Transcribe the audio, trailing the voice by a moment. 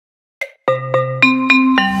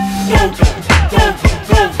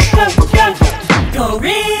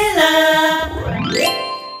Gorilla!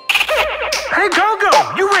 Hey Gogo,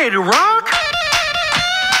 you ready to rock?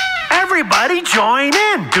 Everybody join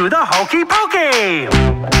in, do the Hokey Pokey!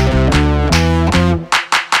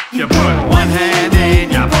 You put one hand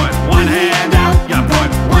in, you put one hand out, you put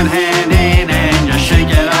one hand in and you shake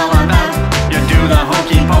it all about. You do the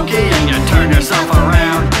Hokey Pokey and you turn yourself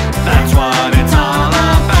around. That's what it's all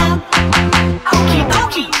about. Hokey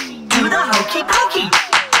Pokey, do the Hokey Pokey.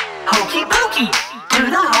 Hokey Pokey, do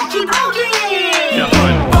the Hokey Pokey. You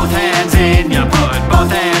put both hands in, you put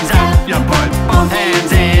both hands out, you put both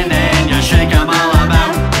hands in and you shake them all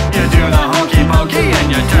about. You do the Hokey Pokey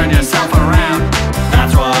and you turn yourself around.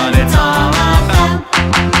 That's what it's all about.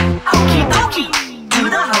 Hokey Pokey, do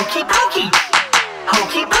the Hokey Pokey.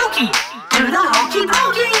 Hokey Pokey, do the Hokey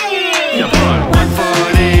Pokey. You put one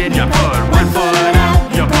foot in, you put one foot out,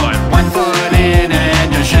 you put one foot in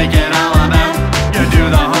and you shake it all about. You do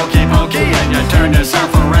the Hokey Pokey and you turn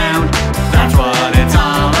yourself around. That's what it's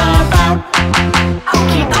all about.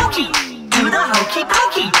 Hokey Pokey, do the Hokey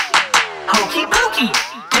Pokey. Hokey Pokey,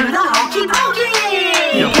 do the Hokey Pokey.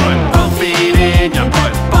 You put both feet in, you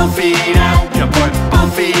put both feet out, you put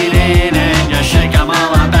both feet in and you shake them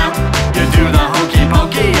all about. You do the Hokey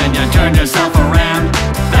Pokey and you turn yourself around.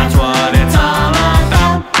 That's what it's all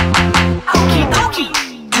about. Hokey Pokey,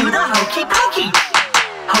 do the Hokey Pokey.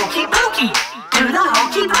 Hokey Pokey,